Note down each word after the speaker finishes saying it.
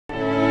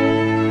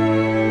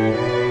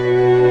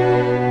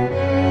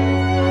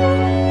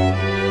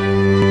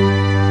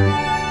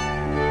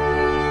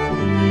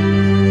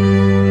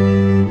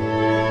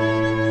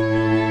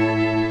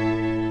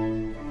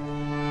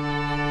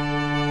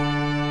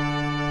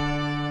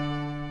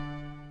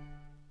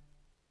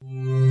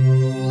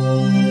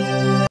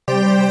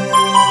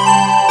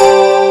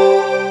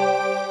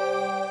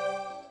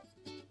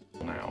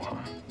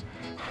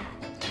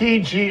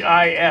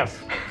TGIF.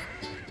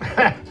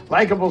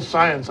 Likeable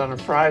Science on a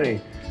Friday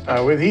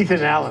with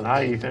Ethan Allen.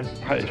 Hi, Ethan.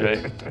 Hi,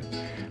 Jay.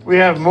 We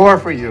have more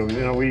for you.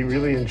 You know, we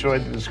really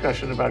enjoyed the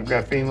discussion about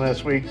graphene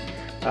last week.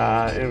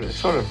 It was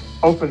sort of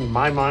opened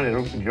my mind, it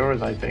opened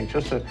yours, I think,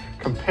 just to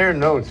compare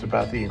notes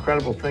about the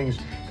incredible things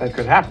that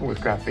could happen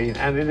with graphene.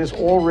 And it is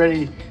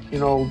already, you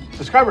know,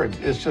 discovered.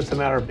 It's just a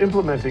matter of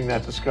implementing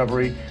that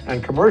discovery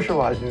and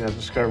commercializing that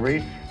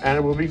discovery, and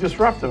it will be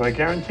disruptive, I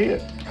guarantee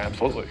it.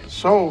 Absolutely.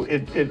 So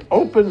it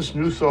opens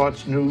new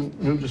thoughts,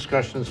 new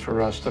discussions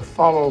for us to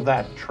follow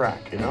that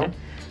track, you know?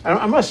 And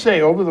I must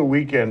say, over the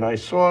weekend, I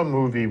saw a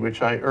movie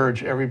which I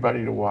urge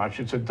everybody to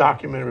watch. It's a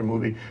documentary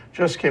movie,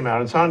 just came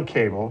out. It's on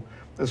cable.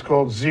 It's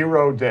called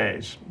 0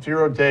 Days.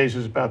 0 Days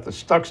is about the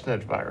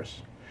Stuxnet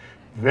virus.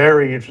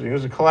 Very interesting. It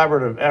was a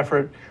collaborative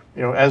effort,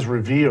 you know, as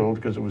revealed,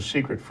 because it was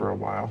secret for a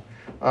while,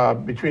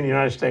 between the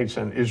United States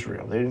and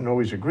Israel. They didn't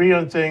always agree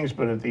on things,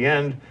 but at the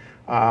end,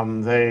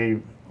 they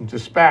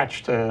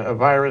dispatched a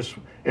virus.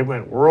 It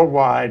went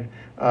worldwide,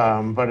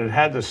 but it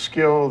had the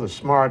skill, the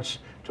smarts,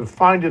 to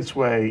find its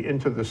way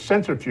into the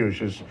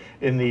centrifuges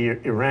in the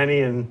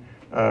Iranian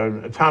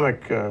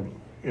atomic,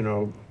 you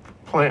know,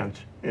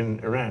 plant in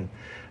Iran,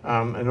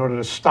 in order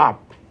to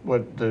stop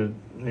what the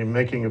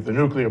making of the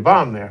nuclear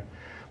bomb there.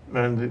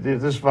 And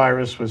this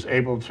virus was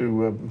able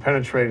to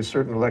penetrate a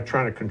certain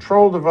electronic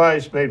control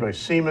device made by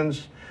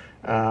Siemens.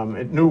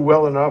 It knew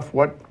well enough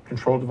what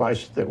control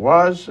device there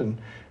was, and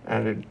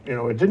it, you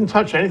know, it didn't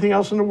touch anything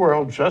else in the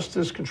world, just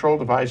this control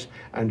device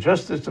and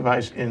just this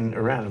device in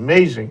Iran.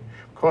 Amazing.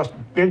 Cost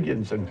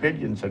billions and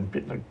billions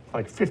and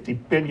like $50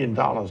 billion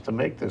to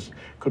make this.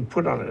 Could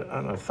put on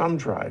a thumb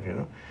drive, you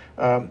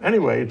know.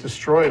 Anyway, it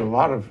destroyed a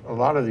lot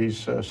of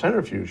these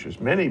centrifuges,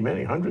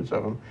 many hundreds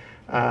of them,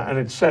 and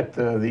it set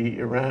the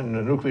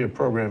Iran nuclear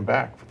program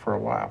back for a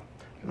while.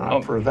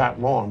 Not for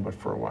that long, but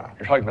for a while.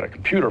 You're talking about a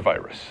computer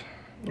virus.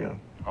 Yeah.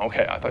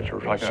 Okay, I thought you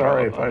were talking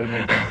Sorry about... if I didn't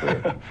make that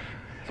clear.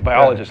 As a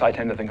biologist, I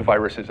tend to think of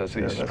viruses as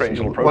these strange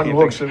little protein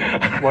One looks things.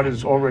 at what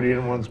is already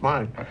in one's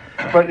mind.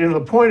 But you know,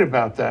 the point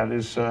about that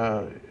is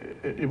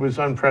it was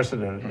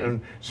unprecedented.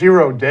 And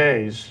 0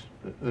 Days,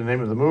 the name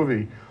of the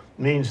movie,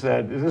 means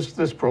that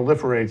this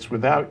proliferates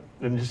without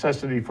the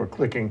necessity for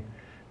clicking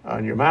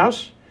on your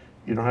mouse.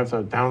 You don't have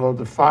to download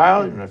the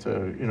file. You don't have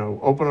to, you know,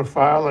 open a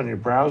file on your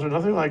browser,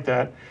 nothing like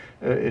that.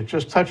 It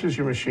just touches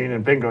your machine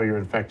and bingo, you're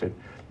infected.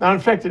 Now,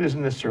 infected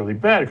isn't necessarily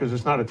bad because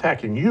it's not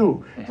attacking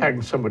you,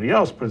 attacking somebody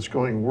else, but it's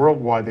going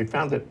worldwide. They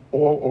found it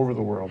all over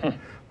the world,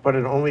 but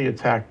it only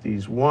attacked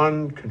these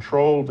one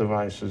control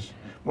devices,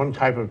 one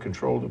type of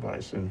control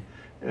device in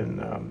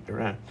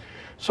Iran.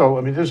 So,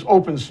 I mean, this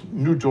opens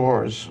new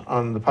doors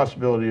on the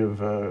possibility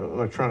of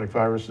electronic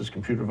viruses,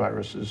 computer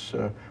viruses,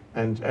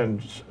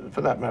 and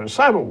for that matter,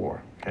 cyber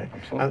war. Okay,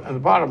 and the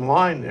bottom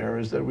line there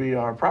is that we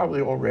are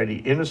probably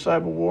already in a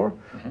cyber war,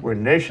 where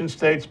nation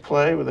states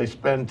play, where they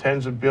spend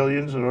tens of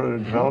billions in order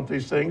to develop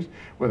these things,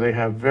 where they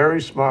have very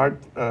smart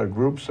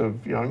groups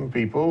of young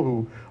people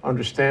who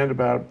understand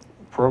about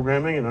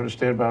programming and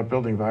understand about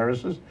building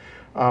viruses,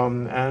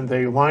 and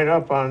they line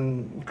up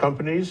on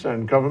companies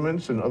and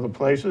governments and other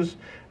places,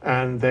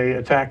 and they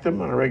attack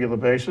them on a regular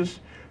basis.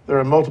 There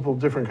are multiple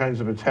different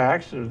kinds of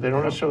attacks. They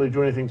don't necessarily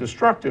do anything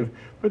destructive,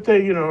 but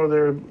they, you know,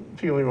 they're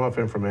peeling off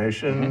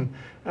information,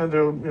 and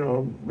they're, you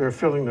know, they're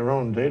filling their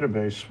own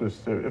database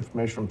with the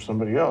information from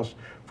somebody else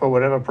for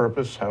whatever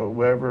purpose, how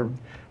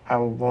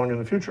long in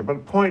the future.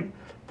 But the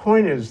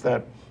point is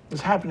that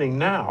it's happening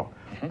now,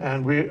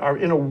 and we are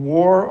in a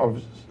war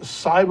of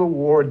cyber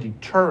war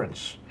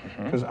deterrence.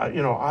 Because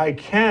you know, I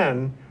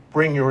can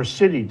bring your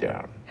city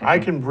down. I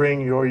can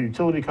bring your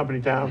utility company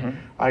down.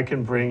 I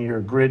can bring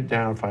your grid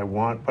down if I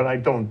want, but I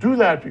don't do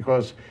that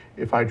because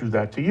if I do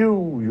that to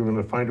you, you're going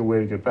to find a way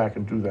to get back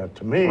and do that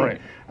to me. Right.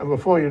 And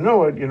before you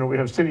know it, you know, we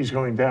have cities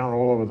going down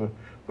all over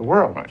the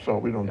world, so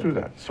we don't do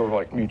that. Sort of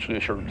like mutually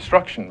assured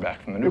destruction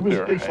back from the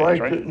nuclear It's age,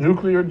 like right?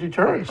 nuclear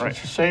deterrence.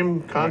 It's the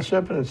same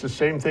concept, and it's the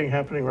same thing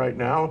happening right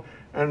now.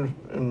 And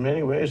in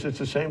many ways, it's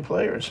the same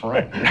players.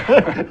 Right.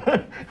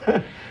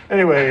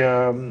 Anyway,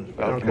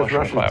 because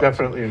Russia's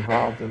definitely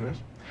involved in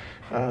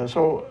this.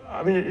 So,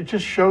 I mean, it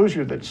just shows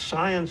you that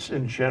science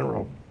in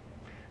general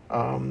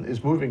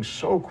is moving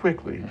so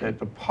quickly that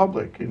the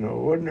public, you know,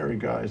 ordinary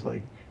guys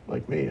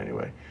like me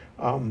anyway,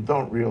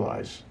 don't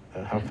realize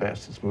how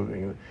fast it's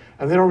moving.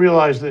 And they don't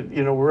realize that,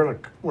 you know, we're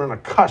on a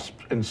cusp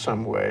in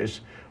some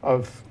ways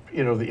of,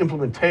 you know, the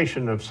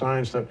implementation of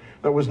science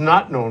that was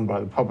not known by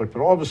the public, but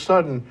all of a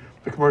sudden,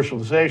 the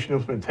commercialization,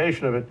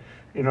 implementation of it,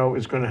 you know,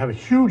 is going to have a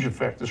huge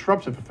effect,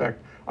 disruptive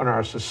effect on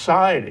our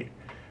society.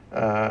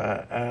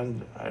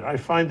 And I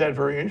find that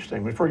very interesting.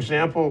 I mean, for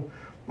example,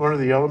 one of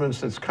the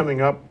elements that's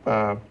coming up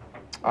on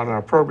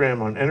our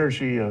program on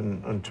energy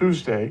on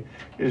Tuesday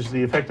is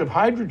the effect of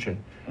hydrogen.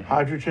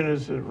 Hydrogen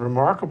is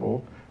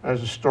remarkable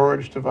as a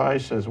storage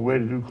device, as a way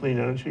to do clean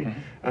energy,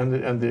 and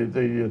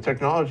the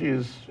technology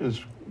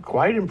is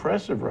quite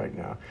impressive right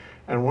now.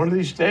 And one of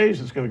these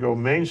days, it's going to go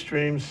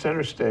mainstream,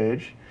 center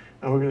stage,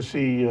 and we're going to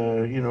see,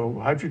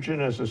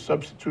 hydrogen as a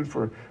substitute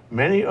for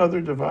many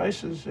other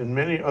devices and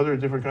many other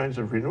different kinds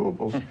of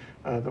renewables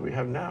that we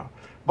have now.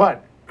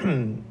 But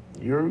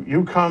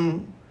you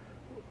come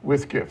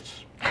with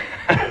gifts.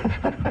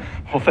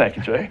 Well, thank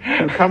you, Jay.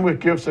 You come with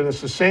gifts, and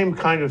it's the same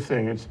kind of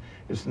thing. It's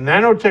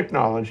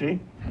nanotechnology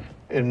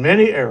in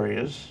many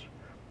areas,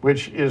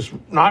 which is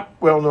not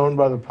well known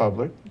by the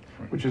public,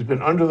 which has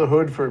been under the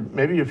hood for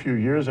maybe a few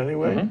years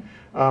anyway,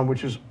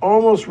 which is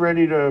almost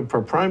ready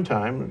for prime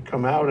time,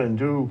 come out and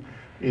do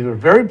either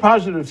very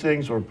positive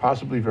things or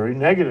possibly very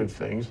negative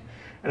things.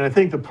 And I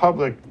think the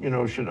public,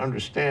 should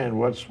understand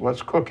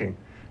what's cooking,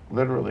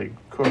 literally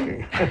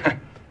cooking.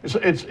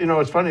 It's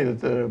funny that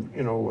the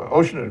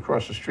Oceanit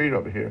across the street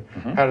over here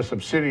had a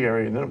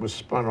subsidiary, and then it was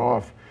spun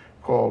off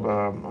called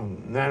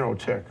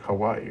ThinkTech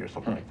Hawaii or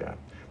something like that.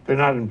 They're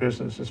not in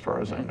business as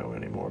far as I know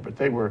anymore, but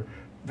they were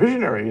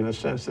visionary in the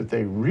sense that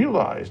they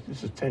realized,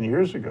 this is 10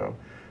 years ago,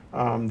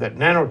 that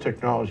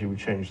nanotechnology would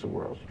change the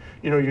world.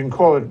 You can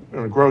call it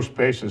on a gross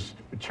basis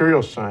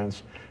material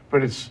science,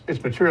 but it's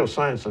material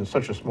science on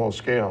such a small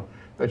scale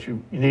that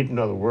you need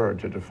another word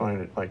to define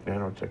it, like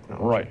nanotechnology.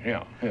 Right,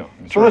 yeah.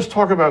 So let's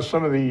talk about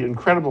some of the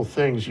incredible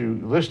things you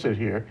listed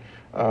here,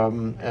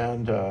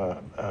 and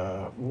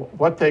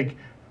what they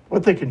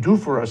can do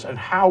for us and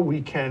how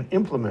we can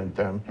implement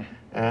them,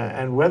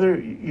 and whether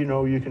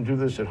you can do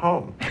this at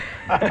home.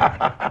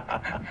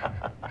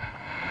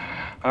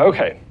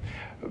 Okay.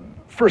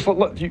 First,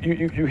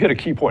 you hit a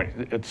key point.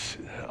 It's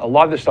a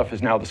lot of this stuff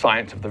is now the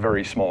science of the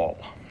very small.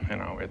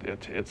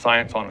 It's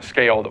science on a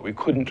scale that we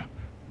couldn't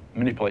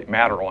manipulate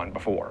matter on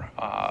before.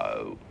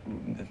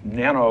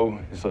 Nano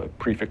is a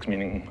prefix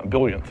meaning a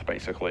billionth,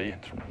 basically.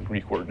 It's from the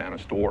Greek word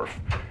nanos, dwarf,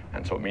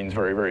 and so it means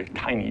very, very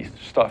tiny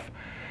stuff.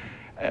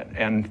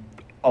 And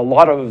a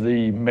lot of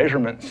the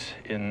measurements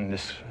in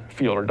this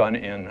field are done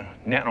in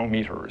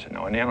nanometers.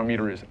 Now, a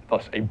nanometer is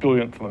thus a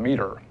billionth of a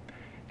meter.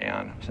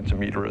 And since a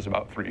meter is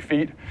about 3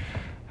 feet,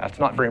 that's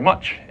not very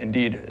much.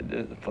 Indeed,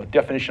 the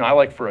definition I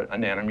like for a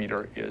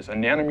nanometer is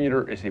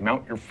the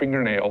amount your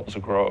fingernails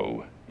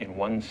grow in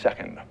 1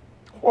 second.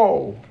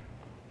 Whoa.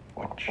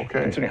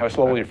 Okay. Considering how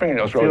slowly your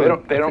fingernails grow,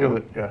 they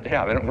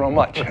don't grow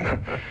much.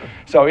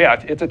 So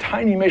yeah, it's a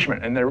tiny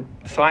measurement, and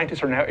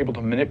scientists are now able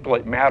to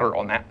manipulate matter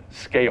on that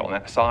scale, on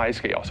that size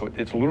scale. So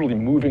it's literally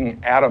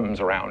moving atoms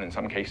around in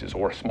some cases,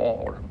 or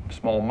small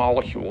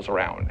molecules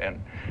around,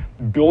 and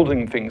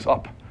building things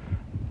up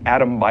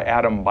atom by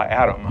atom by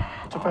atom.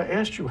 So if I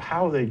asked you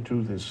how they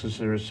do this, is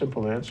there a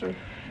simple answer?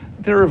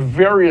 There are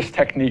various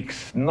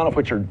techniques, none of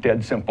which are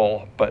dead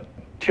simple, but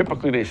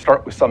typically they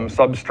start with some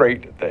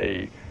substrate.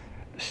 They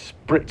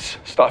spritz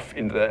stuff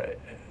into the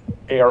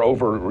air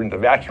or into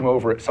the vacuum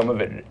over it. Some of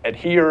it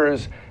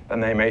adheres. Then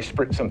they may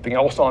spritz something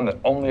else on that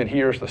only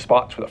adheres to the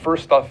spots where the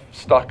first stuff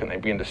stuck, and they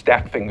begin to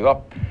stack things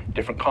up,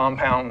 different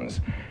compounds.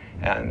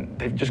 And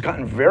they've just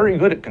gotten very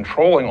good at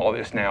controlling all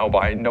this now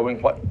by knowing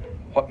what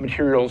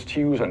materials to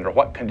use under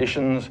what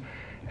conditions,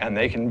 and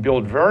they can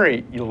build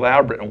very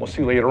elaborate, and we'll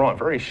see later on,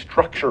 very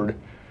structured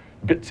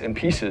bits and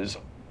pieces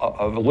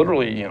of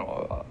literally,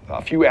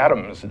 a few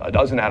atoms, a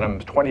dozen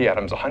atoms, 20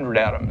 atoms, 100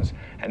 atoms,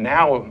 and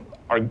now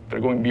they're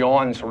going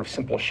beyond sort of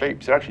simple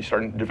shapes. They're actually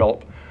starting to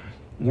develop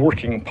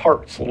working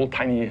parts, little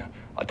tiny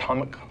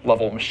atomic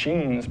level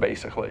machines,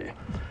 basically.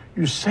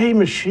 You say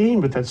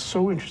machine, but that's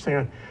so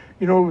interesting.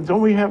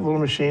 Don't we have little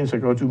machines that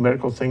go do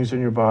medical things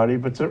in your body,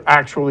 but they're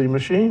actually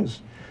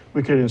machines.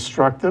 We could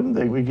instruct them,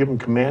 we give them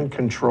command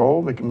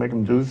control, we can make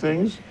them do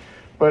things,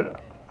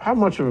 but how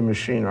much of a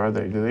machine are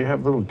they? Do they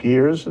have little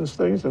gears and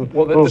things, and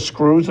little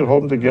screws that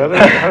hold them together?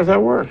 How does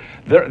that work?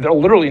 They're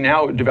literally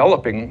now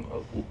developing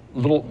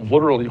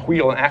literally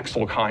wheel and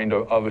axle kind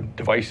of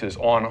devices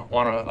on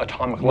an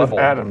atomic level.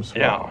 With atoms.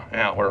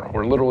 Yeah,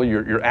 where literally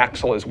your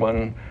axle is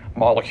one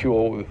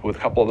molecule with a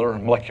couple other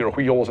molecular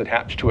wheels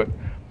attached to it,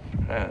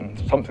 and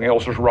something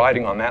else is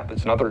riding on that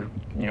that's another,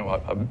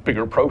 a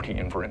bigger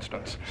protein, for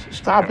instance.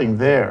 Stopping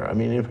there, I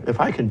mean, if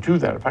I can do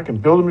that, if I can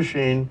build a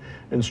machine,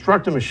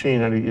 instruct a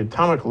machine at an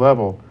atomic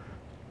level,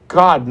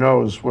 God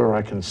knows where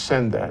I can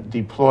send that,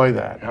 deploy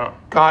that. Yeah.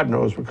 God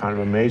knows what kind of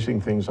amazing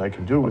things I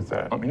can do with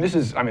that. I mean, this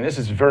is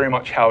very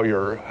much how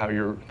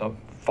the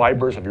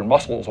fibers of your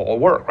muscles all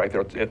work, right?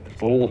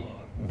 It's little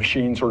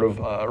machine sort of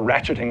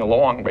ratcheting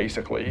along,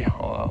 basically,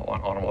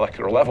 on a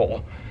molecular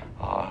level.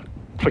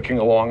 Clicking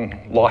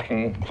along,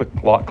 locking, click,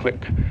 lock,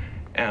 click.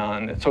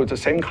 And so it's the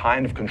same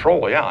kind of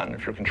control, yeah. And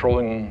if you're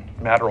controlling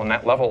matter on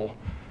that level,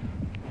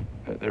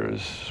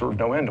 there's sort of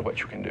no end to what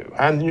you can do.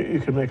 And you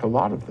can make a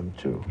lot of them,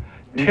 too.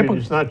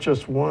 It's not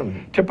just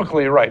one.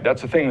 Typically, right.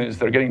 That's the thing, is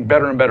they're getting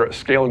better and better at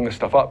scaling this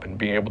stuff up and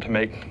being able to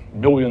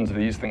make billions of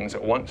these things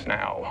at once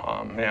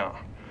now, yeah.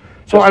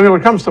 So,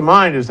 what comes to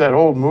mind is that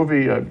old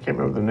movie, I can't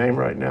remember the name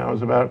right now,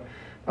 is about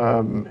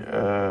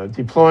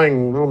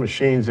deploying little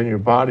machines in your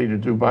body to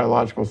do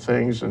biological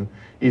things and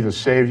either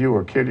save you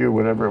or kill you,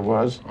 whatever it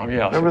was. Oh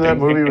yeah. Remember that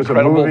movie? It was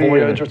Incredible a movie.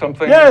 Voyage or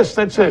something? Yes,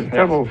 that's it.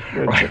 Incredible.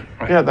 Right.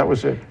 Yeah, that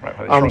was it.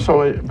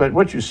 Right, but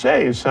what you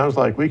say, it sounds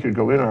like we could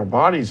go in our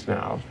bodies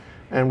now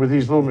And with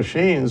these little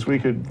machines, we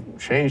could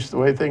change the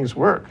way things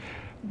work.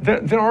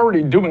 They're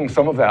already doing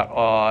some of that.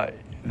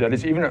 That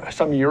is, even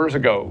some years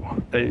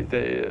ago,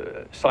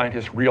 the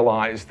scientists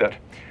realized that,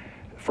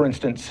 for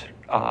instance,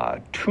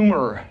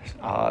 cancerous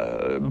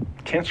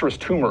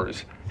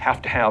tumors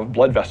have to have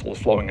blood vessels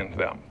flowing into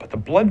them. But the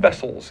blood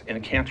vessels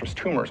in cancerous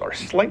tumors are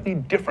slightly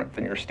different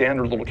than your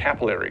standard little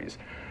capillaries.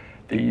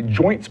 The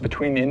joints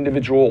between the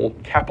individual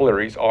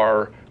capillaries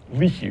are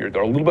leakier.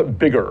 They're a little bit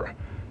bigger.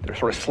 They're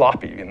sort of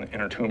sloppy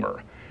in a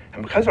tumor.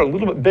 And because they're a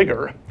little bit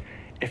bigger,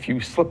 if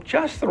you slip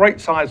just the right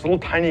size, little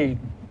tiny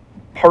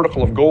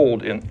particle of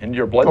gold into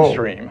your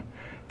bloodstream,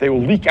 they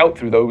will leak out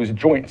through those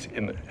joints,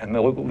 and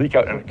they'll leak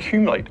out and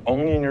accumulate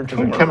only in your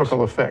tumors. It's a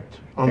chemical effect.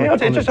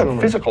 It's just a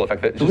physical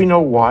effect. Do we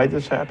know why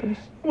this happens?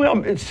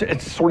 Well,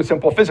 it's sort of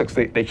simple physics.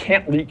 They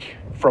can't leak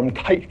from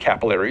tight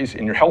capillaries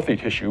in your healthy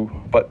tissue,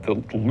 but the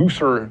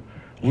looser,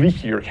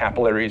 leakier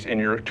capillaries in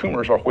your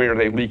tumors are where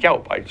they leak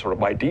out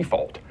by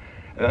default.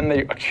 And then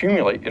they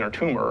accumulate in a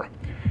tumor.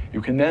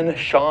 You can then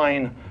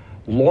shine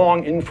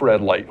long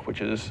infrared light,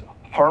 which is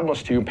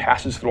harmless to you,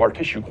 passes through our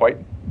tissue quite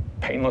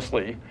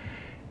painlessly.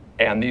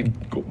 And the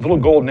little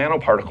gold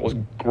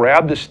nanoparticles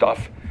grab this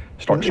stuff,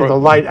 start the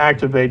light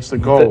activates the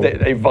gold.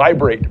 They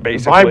vibrate,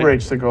 basically.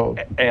 Vibrates the gold.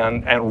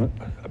 And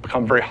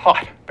become very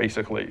hot,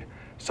 basically.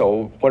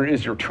 So what it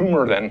is, your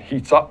tumor then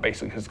heats up,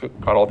 basically. It's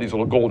got all these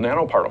little gold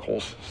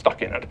nanoparticles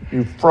stuck in it.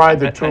 You fry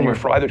the tumor. And you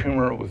fry the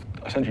tumor with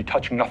essentially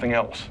touching nothing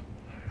else.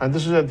 And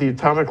this is at the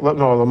atomic level,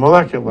 no, the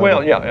molecular level.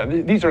 Well, yeah,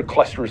 these are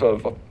clusters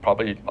of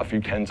probably a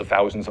few tens of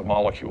thousands of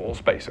molecules,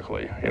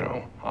 basically,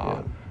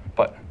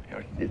 But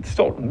it's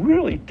still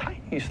really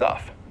tiny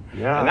stuff.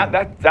 Yeah.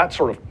 And that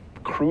sort of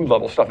crude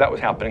level stuff, that was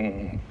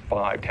happening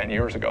 5-10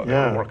 years ago. They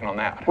were working on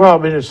that. Well, I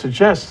mean, it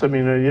suggests,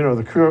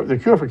 the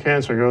cure for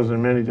cancer goes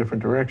in many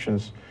different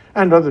directions,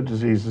 and other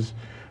diseases.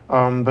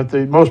 But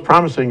the most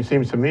promising,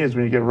 seems to me, is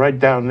when you get right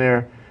down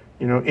there,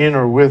 in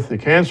or with the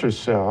cancer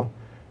cell,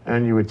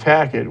 and you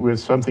attack it with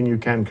something you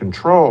can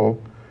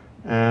control,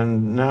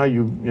 and now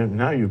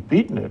you've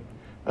beaten it,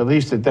 at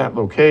least at that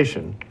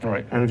location.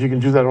 Right. And if you can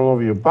do that all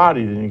over your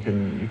body, then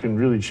you can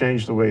really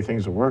change the way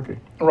things are working.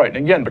 Right.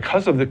 And again,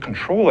 because of the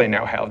control they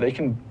now have, they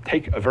can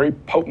take a very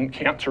potent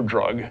cancer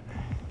drug,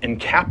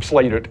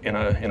 encapsulate it in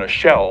a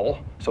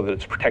shell so that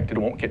it's protected,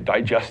 won't get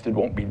digested,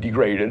 won't be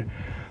degraded,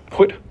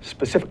 put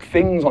specific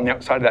things on the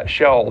outside of that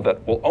shell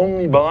that will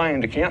only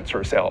bind to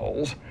cancer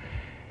cells.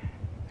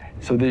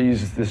 So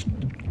this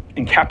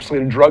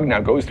encapsulated drug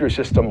now goes through your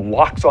system,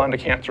 locks onto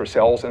cancer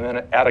cells, and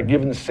then at a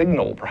given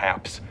signal,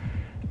 perhaps,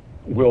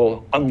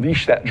 will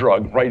unleash that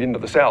drug right into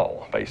the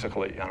cell,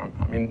 basically.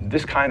 I mean,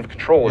 this kind of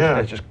control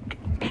is just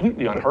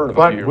completely unheard of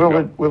a few years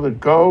ago. But will it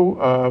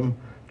go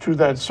to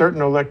that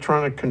certain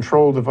electronic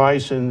control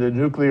device in the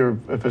nuclear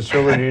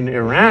facility in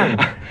Iran?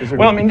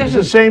 Well, I mean, this is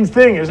the same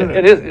thing, isn't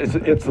it? It is.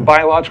 It's the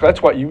biological. That's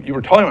what you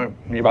were telling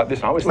me about this,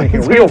 and I was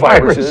thinking real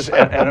viruses,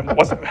 and it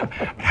wasn't.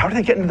 How do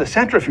they get into the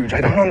centrifuge? I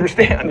don't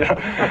understand.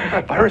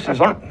 Viruses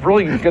aren't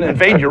really going to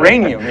invade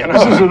uranium.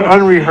 This is an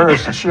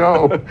unrehearsed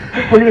show.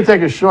 We're going to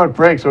take a short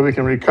break so we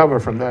can recover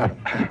from that.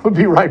 We'll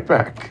be right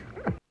back.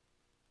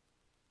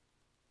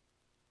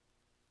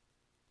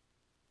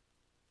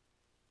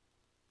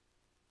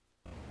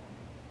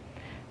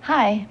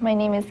 Hi, my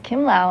name is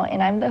Kim Lau,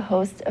 and I'm the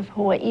host of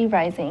Hawaii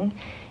Rising.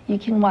 You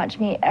can watch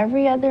me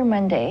every other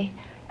Monday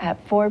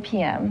at 4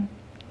 p.m.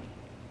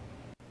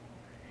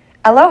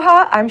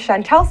 Aloha, I'm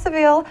Chantel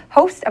Seville,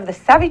 host of the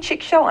Savvy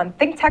Chick Show on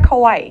ThinkTech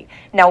Hawaii.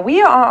 Now,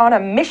 we are on a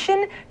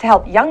mission to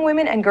help young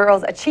women and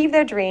girls achieve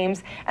their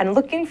dreams, and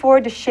looking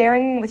forward to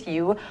sharing with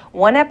you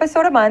one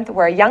episode a month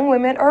where a young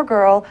woman or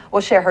girl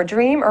will share her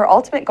dream or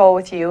ultimate goal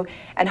with you,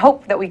 and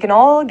hope that we can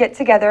all get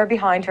together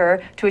behind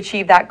her to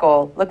achieve that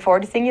goal. Look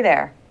forward to seeing you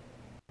there.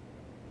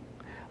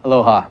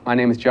 Aloha, my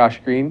name is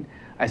Josh Green.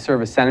 I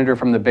serve as senator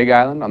from the Big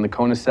Island on the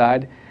Kona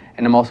side,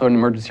 and I'm also an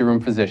emergency room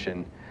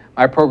physician.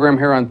 My program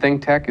here on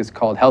ThinkTech is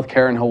called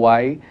Healthcare in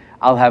Hawaii.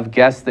 I'll have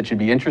guests that should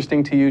be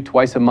interesting to you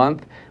twice a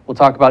month. We'll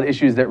talk about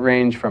issues that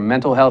range from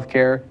mental health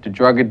care to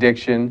drug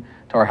addiction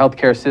to our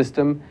healthcare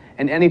system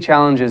and any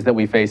challenges that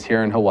we face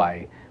here in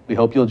Hawaii. We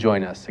hope you'll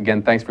join us.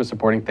 Again, thanks for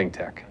supporting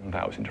ThinkTech.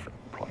 1,000 different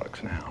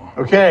products now.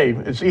 Okay,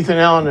 it's Ethan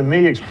Allen and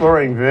me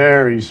exploring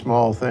very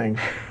small things.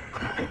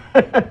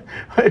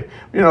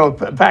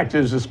 The fact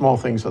is, the small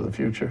things are the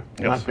future,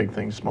 not big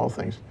things, small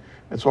things.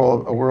 It's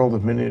all a world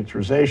of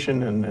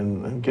miniaturization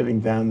and getting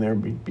down there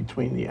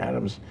between the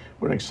atoms.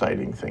 What an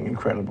exciting thing,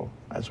 incredible,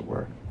 as it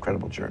were,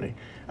 incredible journey.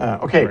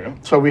 Okay,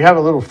 so we have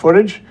a little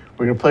footage.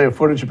 We're going to play a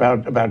footage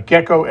about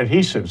gecko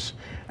adhesives,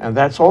 and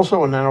that's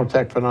also a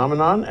nanotech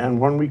phenomenon and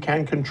one we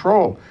can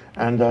control.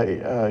 And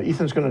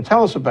Ethan's going to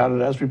tell us about it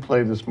as we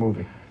play this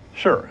movie.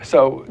 Sure.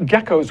 So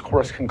geckos, of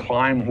course, can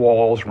climb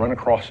walls, run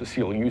across the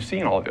ceiling. You've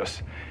seen all of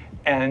this.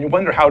 And you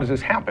wonder, how does this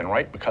happen,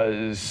 right?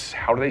 Because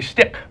how do they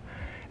stick?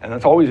 And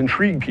that's always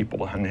intrigued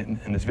people. And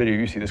in this video,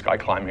 you see this guy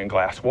climbing a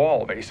glass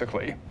wall,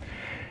 basically.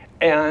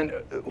 And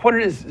what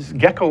it is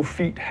gecko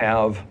feet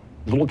have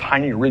little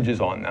tiny ridges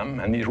on them.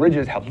 And these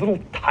ridges have little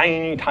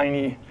tiny,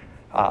 tiny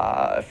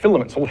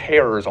filaments, little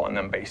hairs on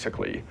them,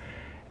 basically.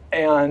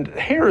 And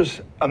the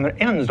hairs on their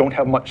ends don't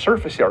have much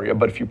surface area,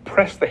 but if you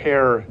press the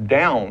hair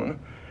down,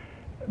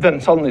 then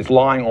suddenly it's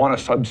lying on a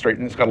substrate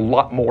and it's got a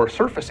lot more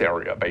surface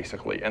area,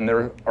 basically. And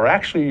there are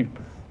actually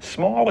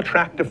small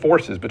attractive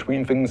forces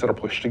between things that are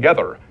pushed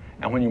together.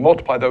 And when you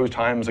multiply those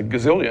times a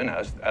gazillion,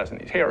 as in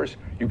these hairs,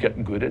 you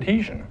get good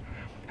adhesion.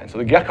 And so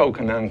the gecko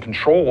can then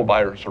control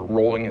by sort of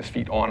rolling his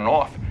feet on and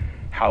off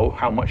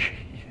how much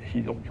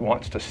he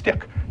wants to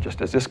stick,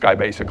 just as this guy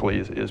basically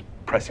is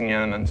pressing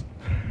in and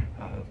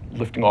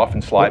lifting off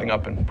and sliding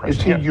up and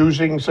pressing in. Is he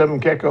using some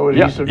gecko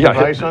adhesive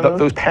device on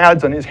those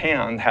pads on his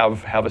hand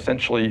have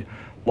essentially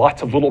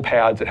lots of little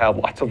pads that have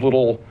lots of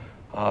little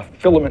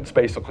filaments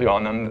basically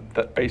on them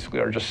that basically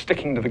are just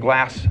sticking to the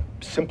glass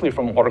simply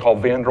from what are called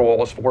van der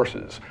Waals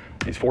forces,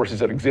 these forces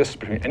that exist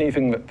between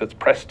anything that's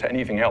pressed to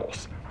anything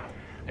else.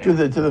 Do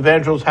the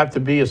van der Waals have to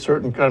be a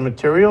certain kind of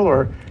material,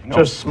 or No.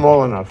 just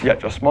small enough? Yeah,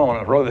 just small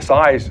enough. Really, the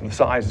size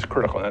is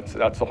critical.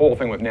 That's the whole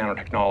thing with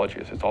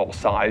nanotechnology. It's all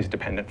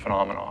size-dependent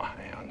phenomena,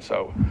 and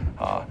so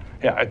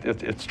yeah,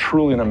 it's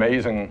truly an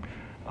amazing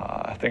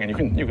thing.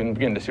 And you can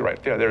begin to see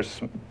right there. There's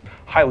some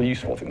highly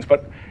useful things,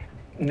 but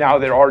now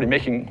they're already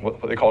making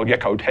what they call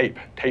gecko tape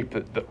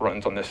that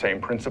runs on the same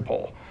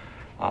principle.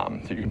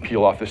 So you can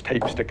peel off this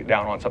tape, stick it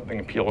down on something,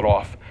 and peel it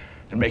off.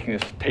 They're making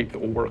this tape that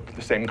will work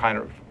the same kind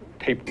of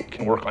tape that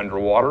can work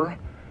underwater,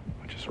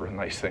 which is sort of a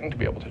nice thing to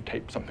be able to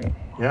tape something.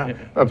 Yeah.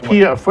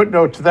 A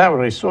footnote to that,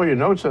 when I saw your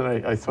notes,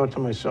 and I thought to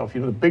myself, the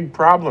big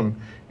problem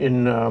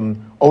in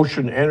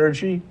ocean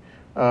energy,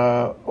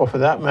 or for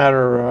that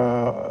matter,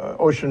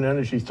 ocean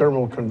energy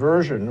thermal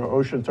conversion, or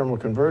ocean thermal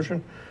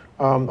conversion,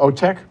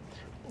 OTEC,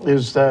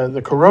 is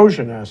the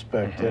corrosion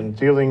aspect and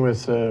dealing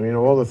with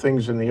all the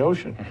things in the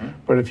ocean.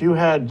 But if you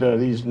had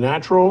these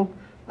natural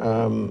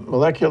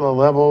molecular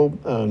level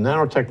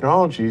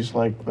nanotechnologies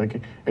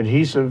like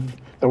adhesive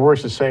that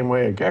works the same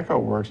way a gecko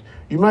works,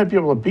 you might be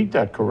able to beat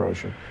that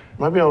corrosion. You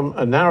might be able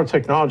a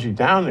nanotechnology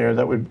down there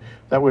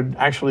that would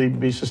actually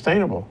be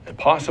sustainable.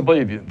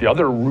 Possibly. The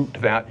other route to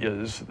that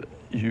is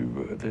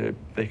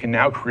they can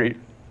now create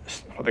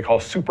what they call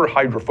super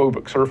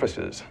hydrophobic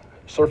surfaces.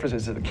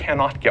 Surfaces that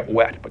cannot get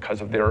wet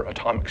because of their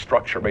atomic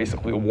structure.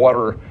 Basically, the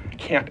water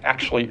can't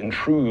actually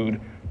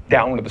intrude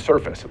down to the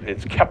surface.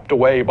 It's kept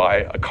away by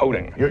a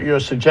coating. You're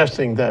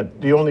suggesting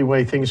that the only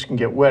way things can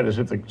get wet is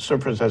if the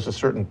surface has a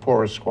certain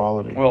porous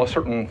quality. Well, a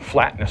certain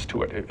flatness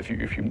to it. If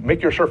you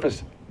make your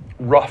surface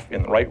rough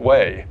in the right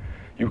way,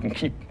 you can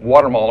keep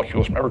water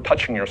molecules from ever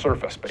touching your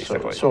surface,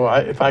 basically. So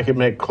if I could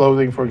make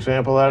clothing, for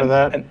example, out of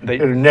that, it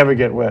would never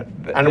get wet,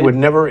 and it would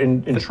never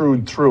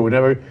intrude through,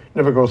 it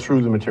never go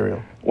through the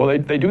material. Well,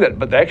 they do that,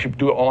 but they actually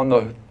do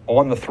it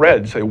on the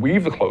threads. They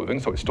weave the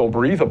clothing so it's still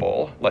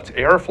breathable, lets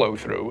air flow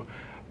through.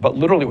 But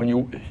literally, when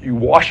you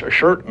wash a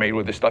shirt made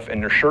with this stuff,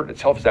 and your shirt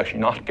itself is actually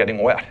not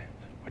getting wet,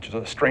 which is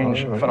a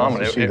strange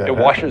phenomenon. It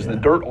washes the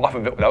dirt off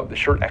of it without the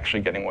shirt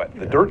actually getting wet.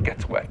 The dirt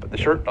gets wet, but the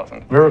shirt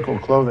doesn't. Miracle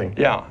clothing.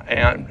 Yeah,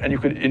 and you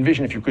could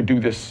envision if you could do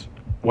this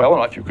well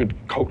enough, you could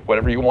coat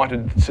whatever you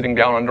wanted sitting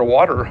down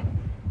underwater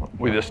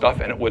with this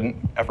stuff, and it wouldn't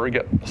ever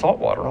get salt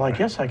water. Well, I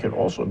guess I could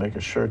also make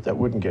a shirt that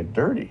wouldn't get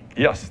dirty.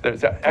 Yes,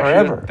 there's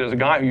a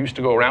guy who used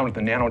to go around at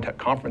the nanotech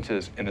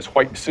conferences in this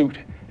white suit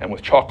and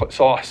with chocolate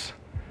sauce.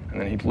 And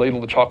then he'd ladle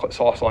the chocolate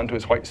sauce onto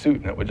his white suit,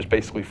 and it would just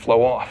basically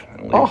flow off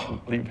and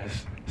leave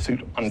his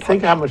suit untouched.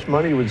 Think how much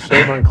money you would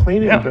save on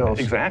cleaning bills.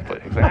 Exactly.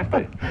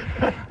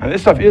 And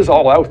this stuff is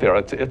all out there.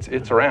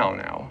 It's around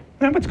now.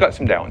 But it's got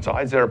some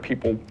downsides. There are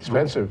people...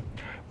 Expensive.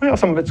 Well,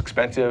 some of it's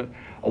expensive.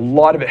 A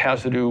lot of it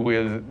has to do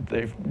with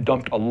they've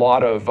dumped a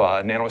lot of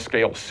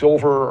nanoscale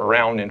silver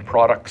around in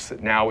products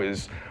that now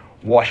is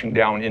washing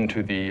down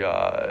into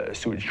the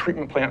sewage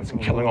treatment plants and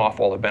killing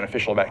off all the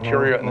beneficial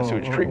bacteria in the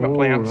sewage treatment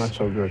plants. Not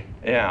so good.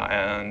 Yeah,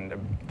 and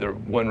they're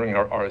wondering,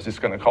 is this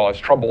going to cause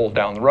trouble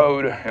down the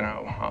road?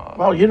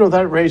 Well,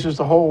 that raises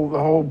the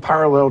whole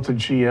parallel to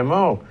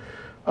GMO.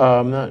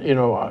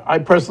 I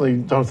personally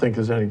don't think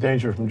there's any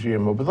danger from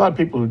GMO, but a lot of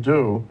people who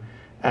do,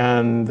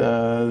 and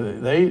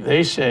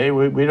they say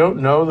we don't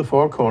know the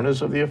four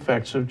corners of the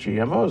effects of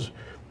GMOs.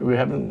 We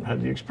haven't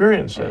had the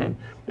experience, and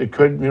it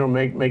could,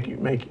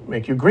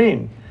 make you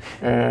green.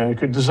 It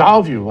could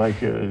dissolve you, like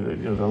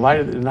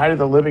the night of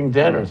the living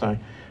dead or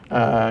something.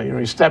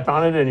 You step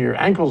on it and your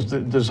ankles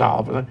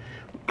dissolve.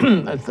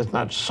 That's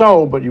not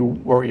so, but you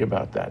worry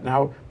about that.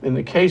 Now, in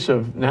the case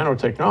of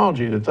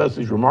nanotechnology that does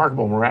these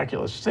remarkable,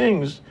 miraculous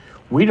things,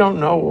 we don't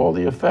know all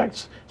the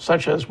effects,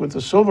 such as with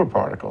the silver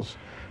particles.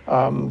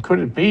 Could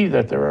it be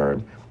that there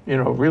are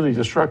really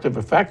destructive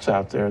effects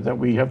out there that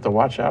we have to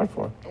watch out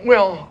for?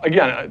 Well,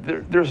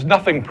 again, there's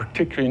nothing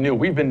particularly new.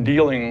 We've been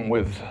dealing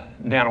with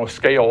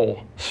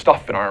nanoscale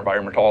stuff in our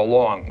environment all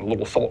along. The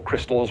little salt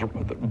crystals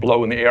that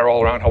blow in the air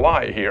all around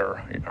Hawaii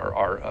here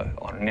are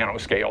on a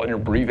nanoscale, and you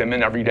breathe them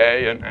in every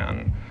day,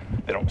 and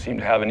they don't seem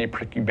to have any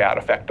particularly bad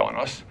effect on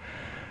us.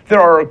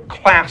 There are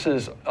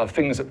classes of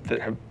things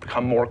that have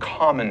become more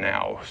common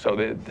now. So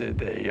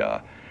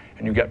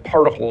and you get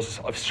particles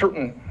of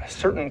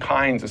certain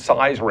kinds of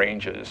size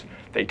ranges,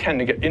 they tend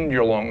to get into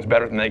your lungs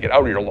better than they get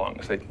out of your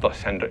lungs. They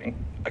thus tend to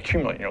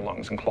accumulate in your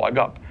lungs and clog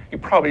up. You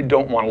probably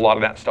don't want a lot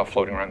of that stuff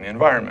floating around the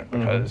environment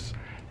because,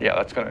 yeah,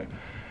 that's going to.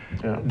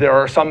 Yeah. There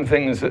are some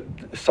things that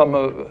some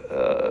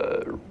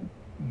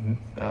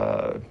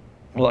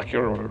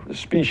molecular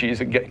species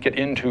that get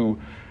into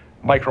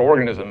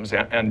microorganisms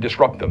and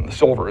disrupt them. The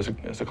silver is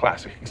a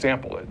classic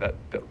example. That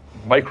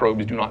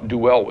microbes do not do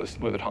well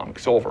with atomic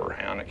silver,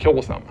 and it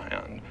kills them.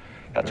 And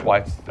that's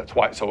why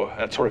so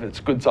that's sort of its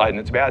good side and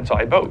its bad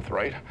side both,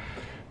 right?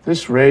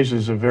 This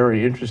raises a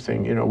very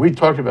interesting. We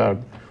talked about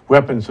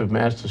weapons of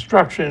mass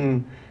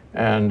destruction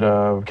and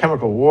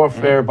chemical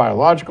warfare,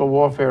 biological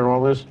warfare, and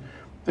all this.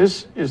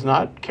 This is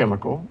not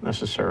chemical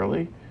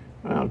necessarily.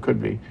 Well, it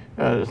could be.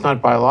 It's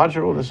not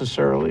biological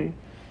necessarily.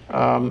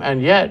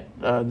 And yet,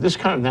 this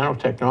kind of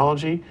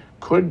nanotechnology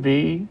could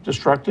be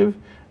destructive,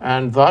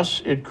 and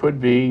thus it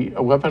could be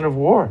a weapon of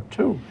war,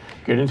 too.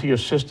 Get into your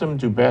system,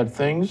 do bad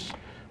things.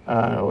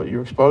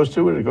 You're exposed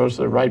to it, it goes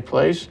to the right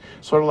place.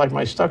 Sort of like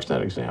my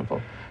Stuxnet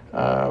example.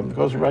 It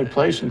goes to the right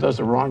place and does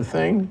the wrong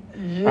thing,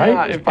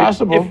 right? It's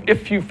possible.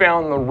 If you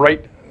found the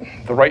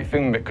right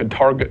thing that could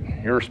target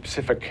your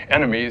specific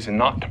enemies and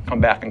not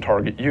come back and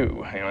target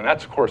you, and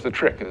that's of course the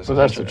trick. So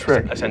that's the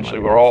trick. Essentially,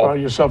 we're all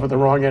find yourself at the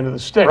wrong end of the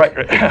stick. Right,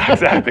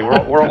 exactly.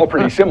 We're all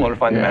pretty similar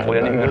fundamentally.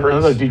 Anything that hurts.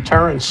 Another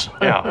deterrence.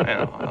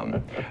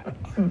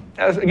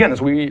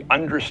 As we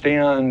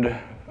understand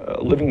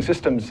living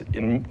systems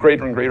in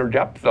greater and greater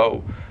depth,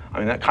 though, I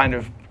mean that kind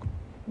of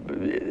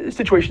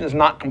situation is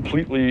not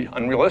completely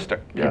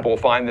unrealistic. Yeah. People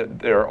find that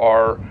there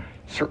are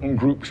certain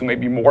groups who may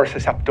be more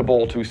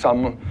susceptible to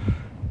some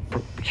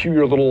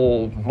peculiar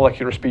little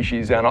molecular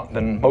species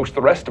than most of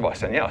the rest of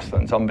us. And yes,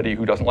 then somebody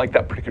who doesn't like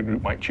that particular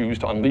group might choose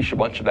to unleash a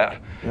bunch of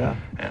that. Yeah.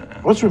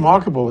 What's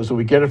remarkable is that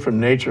we get it from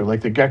nature,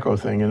 like the gecko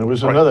thing. And there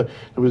was there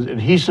was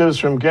adhesives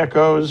from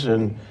geckos,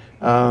 and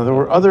there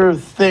were other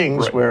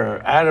things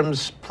where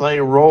atoms play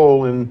a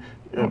role in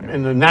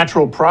the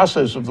natural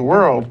process of the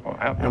world,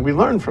 and we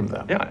learn from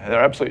them. Yeah,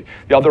 they're absolutely.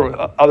 The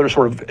other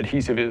sort of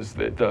adhesive is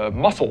the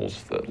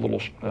mussels, the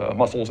little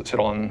mussels that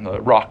sit on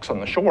the rocks on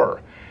the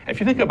shore. And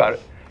if you think about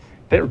it,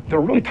 they're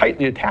really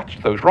tightly attached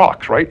to those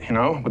rocks, right?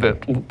 With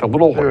the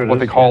little what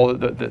they call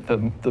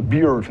the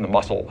beard from the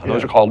mussel. And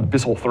those are called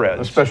byssal threads.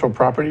 The special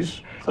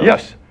properties.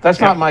 Yes. That's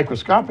not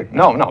microscopic.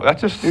 No, that's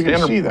just you standard.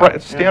 Can see that. Right,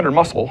 it's standard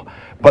mussel.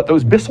 But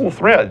those byssal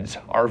threads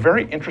are a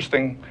very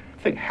interesting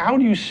thing. How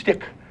do you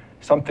stick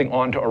something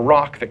onto a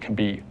rock that can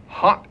be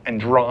hot and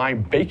dry,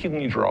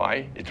 bakingly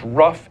dry? It's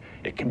rough.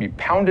 It can be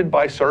pounded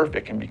by surf.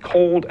 It can be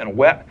cold and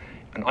wet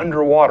and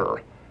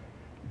underwater.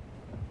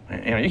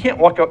 You can't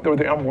walk out there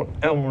with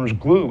Elmer's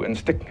glue and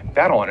stick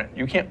that on it.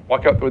 You can't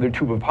walk out there with a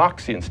tube of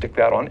epoxy and stick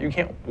that on it. You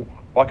can't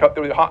walk out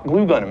there with a hot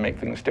glue gun and make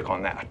things stick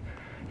on that.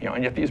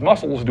 And yet these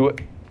mussels do it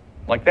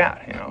like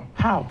that.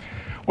 How?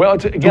 Well,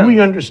 again, do we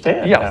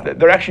understand? Yes,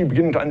 they're actually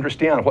beginning to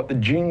understand what the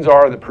genes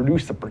are that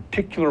produce the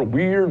particular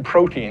weird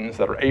proteins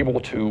that are able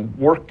to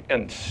work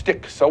and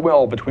stick so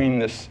well between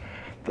the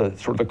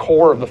sort of the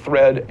core of the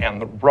thread and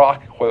the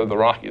rock, whether the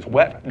rock is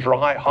wet,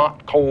 dry,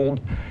 hot,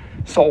 cold,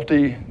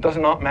 salty, does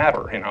not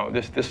matter.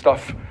 This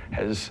stuff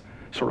has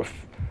sort of,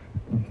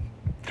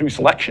 through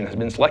selection, has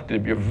been selected to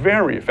be a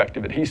very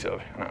effective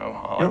adhesive.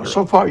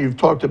 So far you've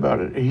talked about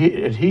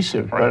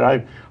adhesive,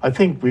 but I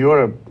think we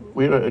ought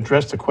to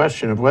address the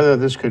question of whether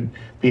this could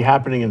be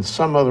happening in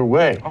some other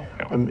way.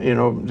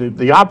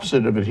 The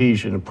opposite of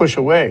adhesion, a push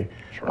away,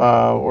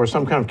 or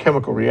some kind of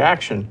chemical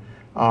reaction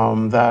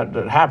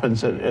that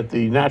happens at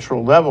the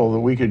natural level that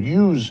we could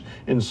use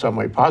in some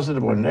way,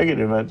 positive or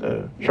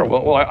negative. Sure.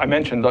 Well, I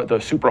mentioned the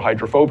super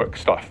hydrophobic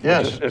stuff.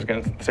 Yes. Which is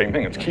again the same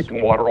thing. It's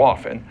keeping water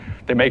off, and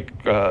they make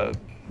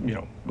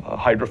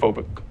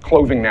hydrophobic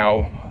clothing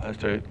now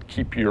to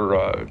keep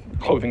your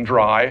clothing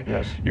dry.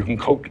 Yes. You can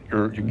coat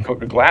your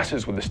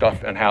glasses with the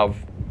stuff and have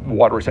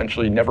water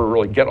essentially never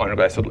really get on your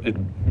glass.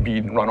 It'd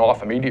be run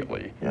off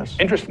immediately. Yes.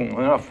 Interestingly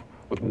enough,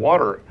 with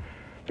water,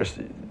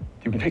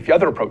 you can take the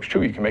other approach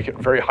too. You can make it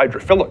very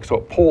hydrophilic, so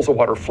it pulls the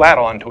water flat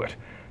onto it.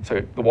 So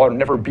the water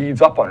never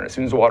beads up on it. As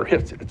soon as the water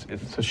hits it,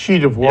 it's a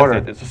sheet of water.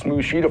 Yes, it's a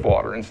smooth sheet of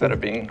water instead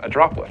of being a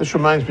droplet. This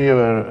reminds me of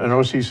an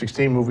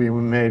OC-16 movie we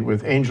made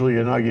with Angel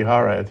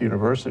Yanagihara at the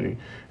university,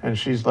 and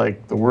she's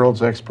like the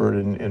world's expert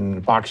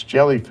in box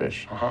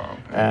jellyfish.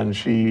 And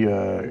she,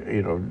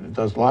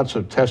 does lots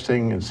of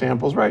testing and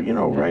samples, right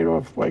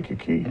off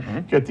Waikiki.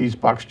 Get these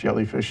box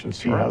jellyfish and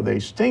see how they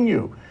sting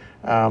you.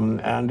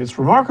 And it's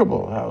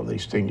remarkable how they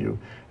sting you.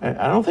 And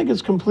I don't think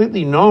it's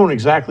completely known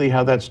exactly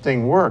how that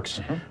sting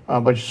works,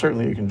 but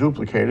certainly you can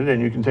duplicate it,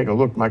 and you can take a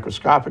look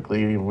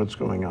microscopically at what's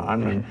going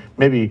on, and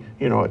maybe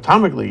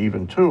atomically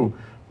even too.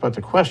 But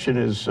the question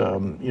is,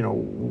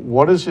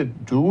 what is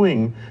it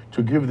doing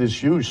to give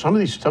this use? Some of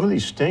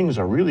these stings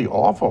are really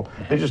awful.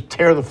 They just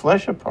tear the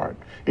flesh apart.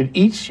 It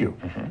eats you,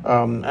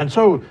 and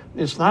so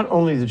it's not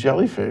only the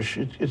jellyfish;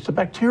 it's the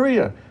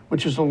bacteria,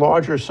 which is a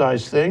larger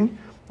size thing.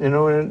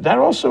 And that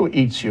also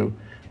eats you.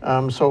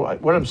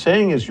 What I'm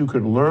saying is you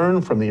could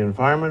learn from the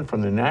environment,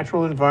 from the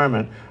natural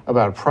environment,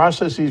 about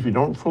processes we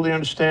don't fully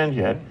understand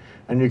yet,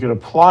 and you could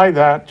apply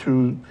that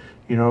to,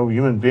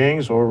 human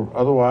beings or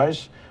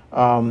otherwise.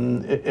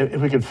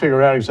 If we could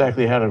figure out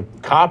exactly how to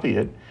copy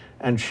it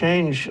and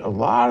change a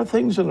lot of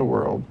things in the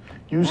world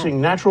using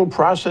natural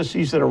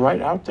processes that are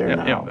right out there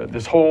now. Yeah,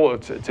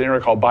 it's an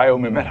area called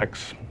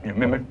biomimetics,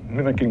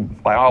 mimicking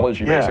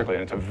biology basically,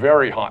 and it's a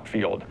very hot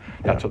field.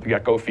 That's what the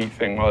gecko feet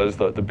thing was,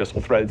 the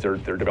byssal threads, they're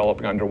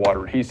developing underwater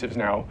adhesives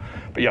now.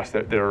 But yes,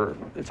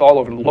 it's all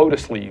over.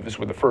 Lotus leaves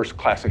were the first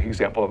classic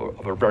example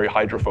of a very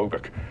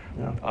hydrophobic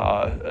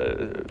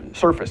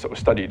surface that was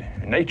studied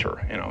in nature,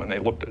 and they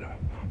looked at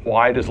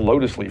why does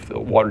lotus leaf, the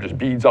water just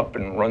beads up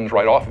and runs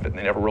right off of it and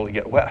they never really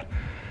get wet.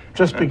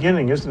 Just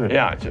beginning, isn't it?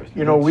 Yeah.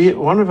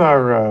 One of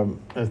our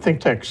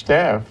ThinkTech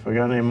staff, a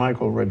guy named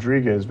Michael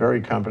Rodriguez,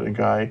 very competent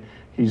guy,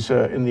 he's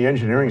in the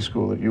engineering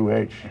school at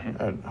UH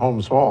at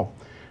Holmes Hall.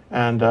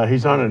 And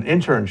he's on an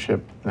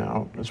internship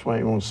now. That's why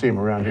you won't see him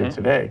around here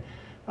today.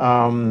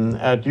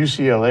 At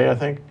UCLA, I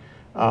think.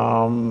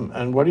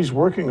 And what he's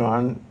working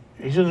on,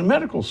 he's in the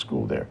medical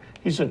school there.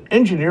 He's an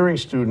engineering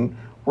student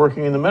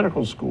working in the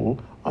medical school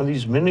on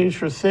these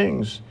miniature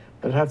things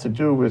that have to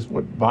do with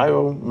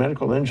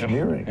biomedical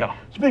engineering. Yeah.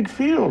 It's a big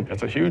field.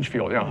 It's a huge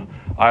field, yeah.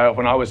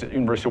 When I was at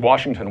University of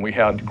Washington, we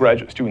had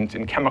graduate students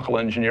in chemical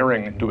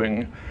engineering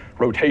doing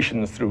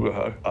rotations through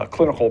a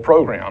clinical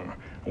program,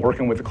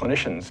 working with the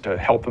clinicians to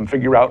help them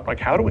figure out, like,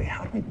 how do we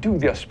do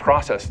this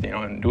process,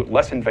 and do it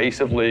less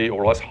invasively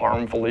or less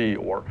harmfully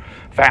or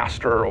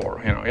faster or,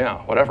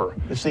 whatever.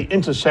 It's the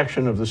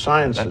intersection of the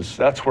sciences.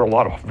 That's where a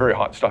lot of very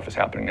hot stuff is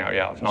happening now,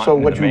 yeah. It's not so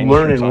what you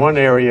learn in science. one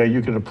area,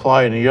 you can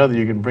apply in the other,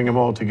 you can bring them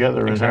all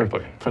together and have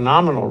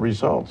phenomenal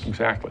results.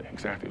 Exactly.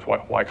 It's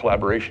why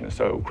collaboration is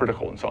so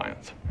critical in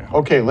science. Yeah.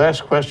 Okay,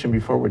 last question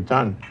before we're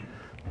done.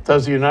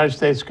 Does the United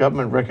States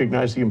government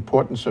recognize the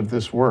importance of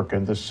this work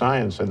and this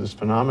science and this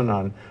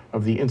phenomenon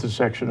of the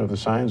intersection of the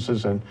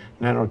sciences and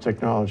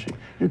nanotechnology?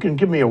 You can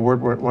give me a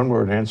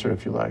one-word answer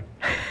if you like.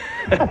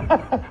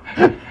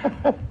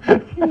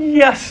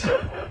 Yes,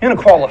 in a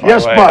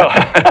qualified way.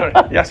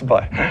 But. Yes,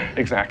 but.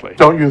 Exactly.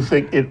 Don't you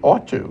think it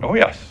ought to? Oh,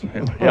 yes.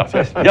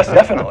 Yes,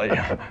 definitely.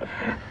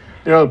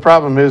 The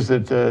problem is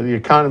that the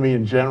economy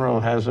in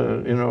general has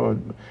a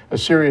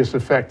serious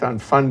effect on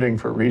funding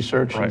for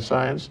research and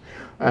science.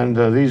 And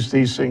these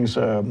things,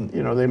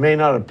 they may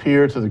not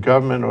appear to the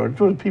government or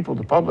to the people,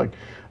 the public,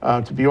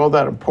 to be all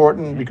that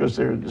important because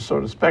they're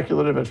sort of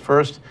speculative at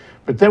first.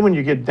 But then when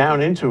you get down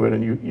into it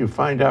and you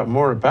find out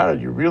more about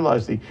it, you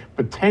realize the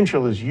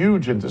potential is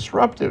huge and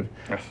disruptive.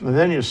 Yes. And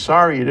then you're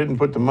sorry you didn't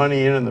put the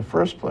money in the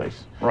first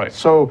place. Right.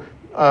 So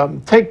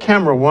take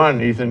camera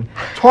one, Ethan.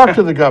 Talk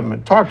to the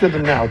government. Talk to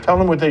them now. Tell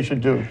them what they should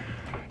do.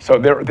 So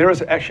there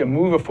is actually a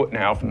move afoot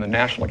now from the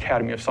National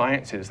Academy of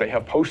Sciences. They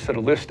have posted a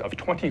list of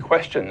 20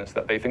 questions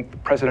that they think the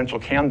presidential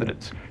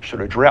candidates should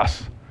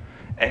address.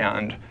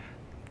 And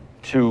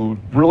to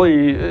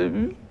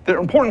really, they're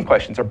important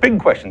questions, they're big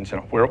questions.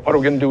 What are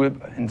we going to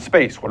do in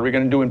space? What are we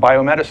going to do in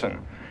biomedicine?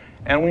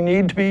 And we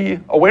need to be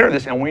aware of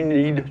this, and we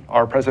need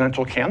our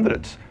presidential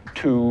candidates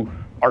to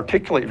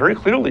articulate very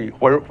clearly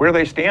where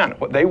they stand,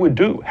 what they would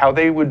do, how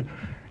their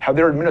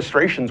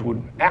administrations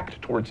would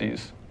act towards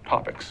these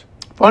topics.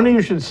 Funny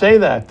you should say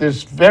that.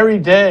 This very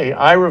day,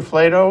 Ira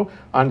Flato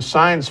on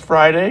Science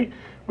Friday,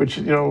 which,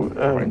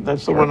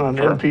 that's the one on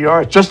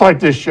NPR, just like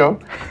this show,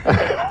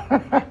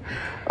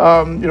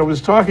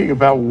 was talking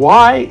about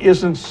why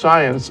isn't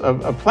science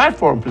a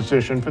platform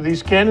position for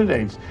these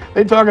candidates?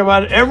 They talk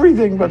about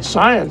everything but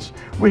science.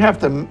 We have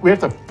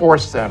to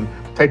force them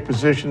to take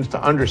positions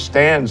to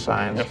understand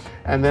science,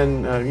 and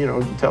then,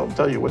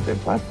 tell you what their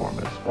platform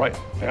is. Right,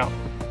 yeah.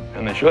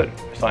 And they should.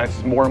 Science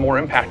is more and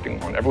more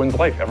impacting on everyone's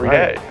life every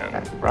day.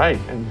 Right,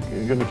 and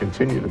you're going to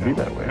continue to be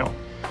that way. Yeah.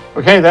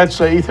 Okay, that's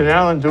Ethan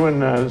Allen doing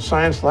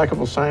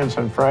Likeable Science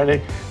on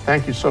Friday.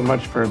 Thank you so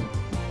much for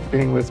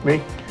being with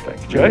me.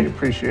 Thank you, Jay. Really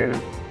appreciate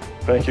it.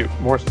 Thank you.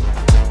 More.